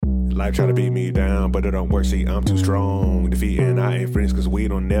Life try to beat me down, but it don't work, see, I'm too strong. Defeat and I ain't friends, cause we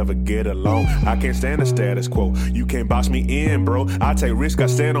don't never get along. I can't stand the status quo, you can't box me in, bro. I take risks, I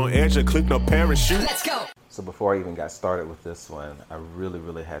stand on edge and click no parachute. Let's go! So before I even got started with this one, I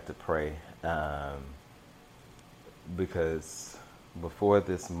really had to pray. Because before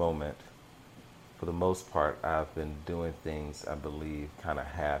this moment, for the most part, I've been doing things, I believe, kind of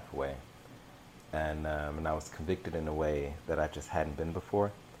halfway. And I was convicted in a way that I just hadn't been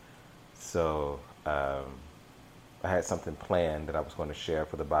before. So I had something planned that I was going to share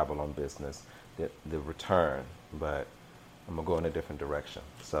for the Bible on Business, the return, but I'm going to go in a different direction.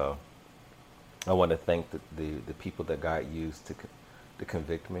 So I want to thank the people that God used to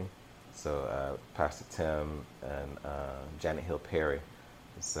convict me. So Pastor Tim and Janet Hill Perry.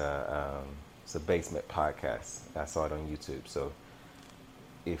 It's a basement podcast. I saw it on YouTube. So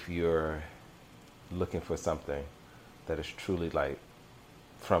if you're looking for something that is truly like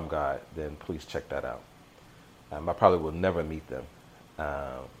from God, then please check that out. I probably will never meet them,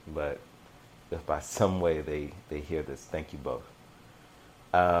 but if by some way they hear this, thank you both.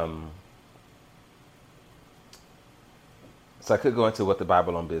 So I could go into what the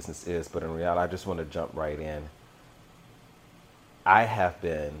Bible on Business is, but in reality, I just want to jump right in. I have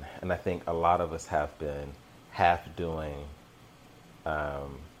been, and I think a lot of us have been, half doing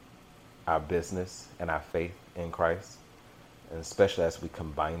our business and our faith in Christ, and especially as we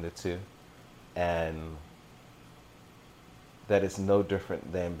combine the two. And that is no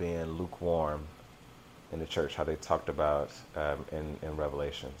different than being lukewarm in the church, how they talked about in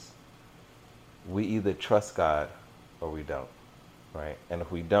Revelations. We either trust God or we don't, right? And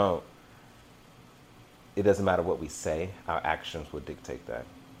if we don't, it doesn't matter what we say, our actions would dictate that.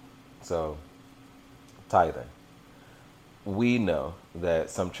 So, tithing. We know that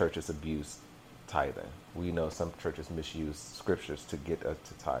some churches abuse tithing. We know some churches misuse scriptures to get us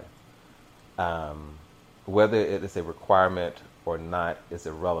to tithe. Whether it is a requirement or not is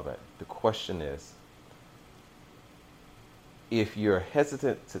irrelevant. The question is, if you're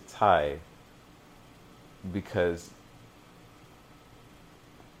hesitant to tithe because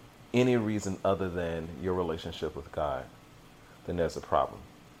any reason other than your relationship with God, then there's a problem.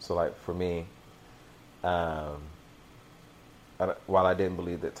 So like for me, while I didn't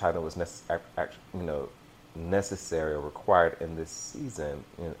believe that tithing was necessary or required in this season,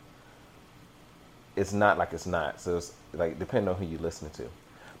 it's not like it's not. So it's like depending on who you listen to.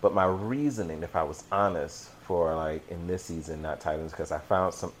 But my reasoning, if I was honest, for like in this season not tithing is because I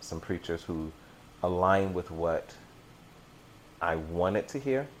found some preachers who align with what I wanted to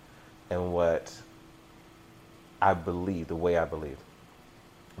hear and what I believe, the way I believe.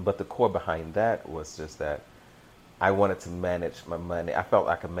 But the core behind that was just that I wanted to manage my money. I felt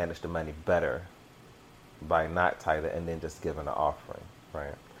I could manage the money better by not tithing and then just giving an offering,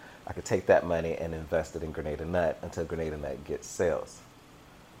 right? I could take that money and invest it in Grenada Nut until Grenada Nut gets sales.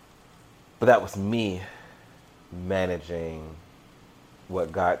 But that was me managing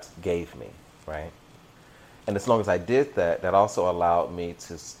what God gave me, right? And as long as I did that, that also allowed me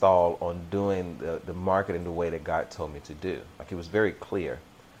to stall on doing the marketing the way that God told me to do. Like it was very clear.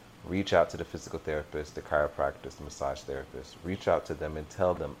 Reach out to the physical therapist, the chiropractors, the massage therapist. Reach out to them and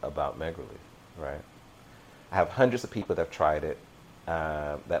tell them about MegRelief, right? I have hundreds of people that have tried it,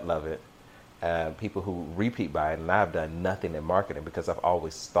 that love it. People who repeat buy it, and I've done nothing in marketing because I've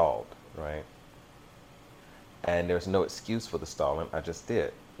always stalled, right? And there's no excuse for the stalling. I just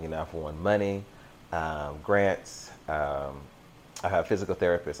did. I've won money, grants. I have physical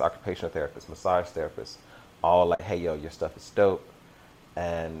therapists, occupational therapists, massage therapists, all like, hey, yo, your stuff is dope.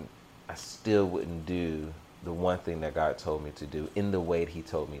 And I still wouldn't do the one thing that God told me to do in the way that he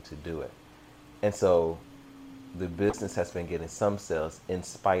told me to do it. And so the business has been getting some sales in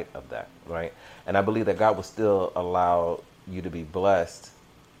spite of that, right? And I believe that God will still allow you to be blessed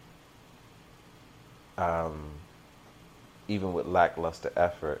even with lackluster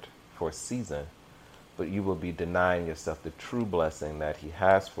effort for a season, but you will be denying yourself the true blessing that he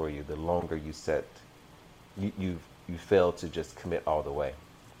has for you the longer you fail to just commit all the way.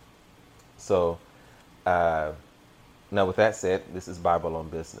 So now with that said, this is Bible on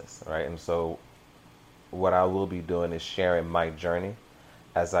Business, right? And so what I will be doing is sharing my journey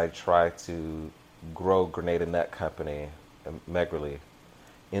as I try to grow Grenada Nut Company and MegRelief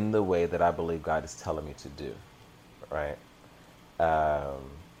in the way that I believe God is telling me to do, right?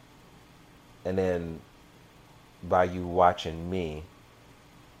 And then by you watching me,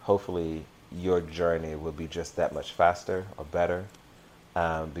 hopefully your journey will be just that much faster or better,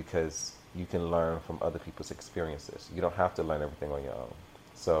 because you can learn from other people's experiences. You don't have to learn everything on your own.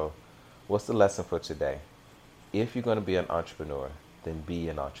 So what's the lesson for today? If you're going to be an entrepreneur, then be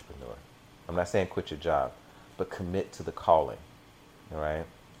an entrepreneur. I'm not saying quit your job, but commit to the calling. All right?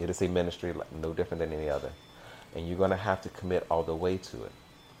 It is a ministry no different than any other. And you're going to have to commit all the way to it.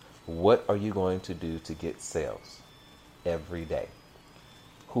 What are you going to do to get sales every day?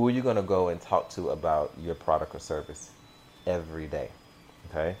 Who are you going to go and talk to about your product or service every day?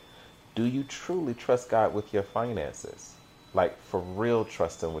 Okay? Do you truly trust God with your finances? Like, for real,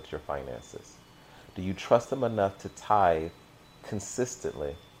 trust Him with your finances. Do you trust Him enough to tithe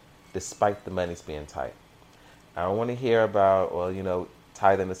consistently despite the money's being tight? I don't want to hear about, well,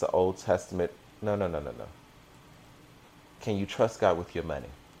 tithing is an Old Testament. No, no, no, no, no. Can you trust God with your money?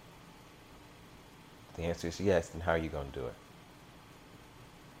 The answer is yes. Then how are you going to do it?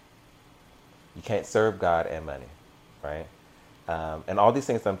 You can't serve God and money, right? And all these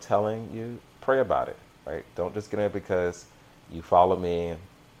things I'm telling you, pray about it, right? Don't just get in it because you follow me,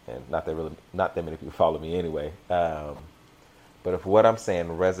 and not that many people follow me anyway. But if what I'm saying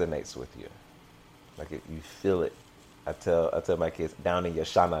resonates with you, like if you feel it, I tell my kids, down in your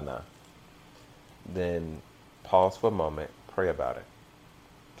shanana, then pause for a moment, pray about it.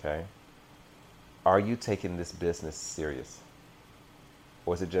 Okay? Are you taking this business serious?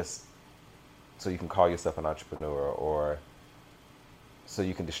 Or is it just so you can call yourself an entrepreneur, or so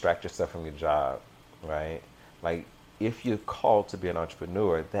you can distract yourself from your job, right? Like, if you're called to be an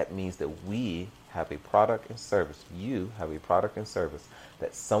entrepreneur, that means that we have a product and service. You have a product and service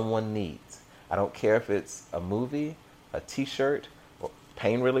that someone needs. I don't care if it's a movie, a t-shirt, or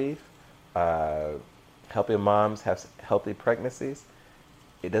pain relief, helping moms have healthy pregnancies.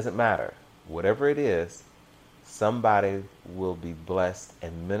 It doesn't matter. Whatever it is, somebody will be blessed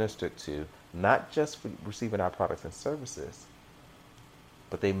and ministered to, not just for receiving our products and services,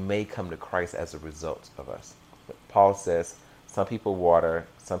 but they may come to Christ as a result of us. Paul says, some people water,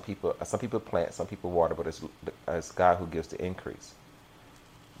 some people plant, some people water, but it's God who gives the increase.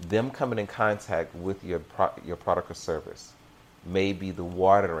 Them coming in contact with your product or service may be the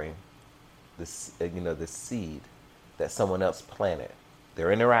watering, the seed that someone else planted.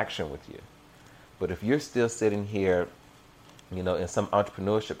 Their interaction with you. But if you're still sitting here, in some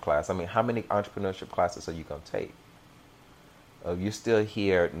entrepreneurship class, I mean, how many entrepreneurship classes are you going to take? You're still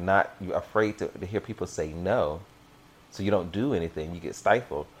here, you're afraid to hear people say no, so you don't do anything, you get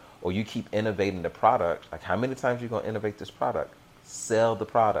stifled, or you keep innovating the product. Like, how many times are you going to innovate this product? Sell the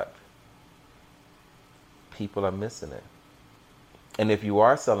product. People are missing it. And if you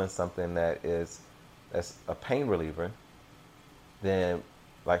are selling something that's a pain reliever, then,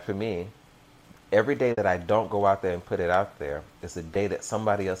 like for me, every day that I don't go out there and put it out there is a day that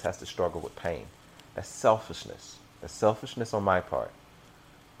somebody else has to struggle with pain. That's selfishness. That's selfishness on my part,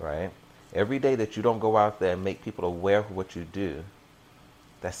 right? Every day that you don't go out there and make people aware of what you do,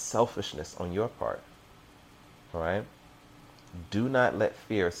 that's selfishness on your part, all right? Do not let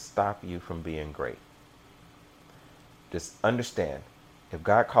fear stop you from being great. Just understand, if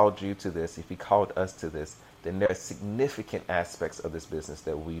God called you to this, if He called us to this, then there are significant aspects of this business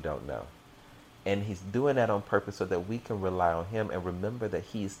that we don't know. And He's doing that on purpose so that we can rely on Him and remember that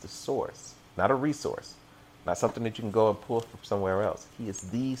He is the source, not a resource, not something that you can go and pull from somewhere else. He is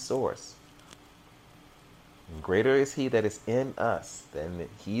the source. And greater is He that is in us than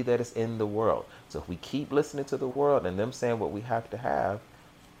he that is in the world. So if we keep listening to the world and them saying what we have to have,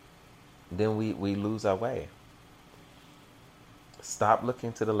 then we lose our way. Stop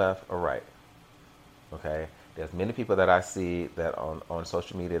looking to the left or right. Okay? There's many people that I see that on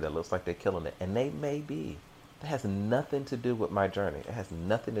social media that looks like they're killing it. And they may be. That has nothing to do with my journey. It has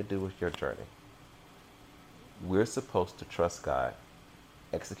nothing to do with your journey. We're supposed to trust God,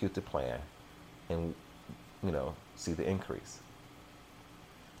 execute the plan, and, see the increase.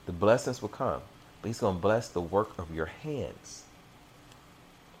 The blessings will come, but He's going to bless the work of your hands.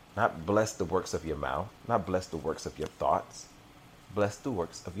 Not bless the works of your mouth, not bless the works of your thoughts. Bless the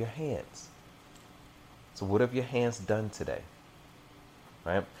works of your hands. So what have your hands done today?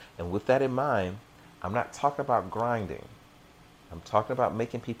 Right? And with that in mind, I'm not talking about grinding. I'm talking about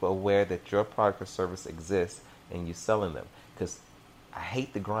making people aware that your product or service exists and you selling them. Because I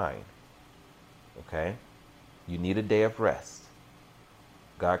hate the grind. Okay? You need a day of rest.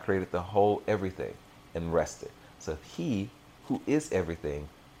 God created the whole everything and rested. So if He, who is everything,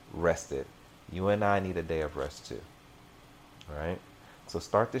 rested, you and I need a day of rest too. All right? So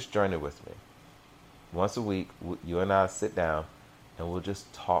start this journey with me. Once a week, you and I sit down and we'll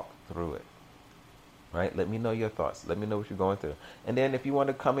just talk through it. Right? Let me know your thoughts. Let me know what you're going through. And then if you want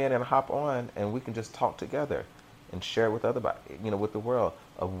to come in and hop on and we can just talk together and share with with the world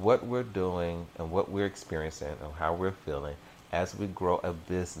of what we're doing and what we're experiencing and how we're feeling as we grow a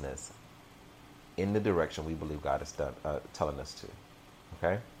business in the direction we believe God is telling us to.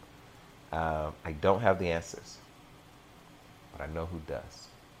 Okay? I don't have the answers, but I know who does.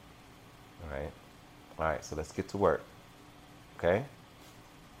 All right? All right, so let's get to work. Okay?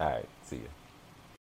 All right, see you.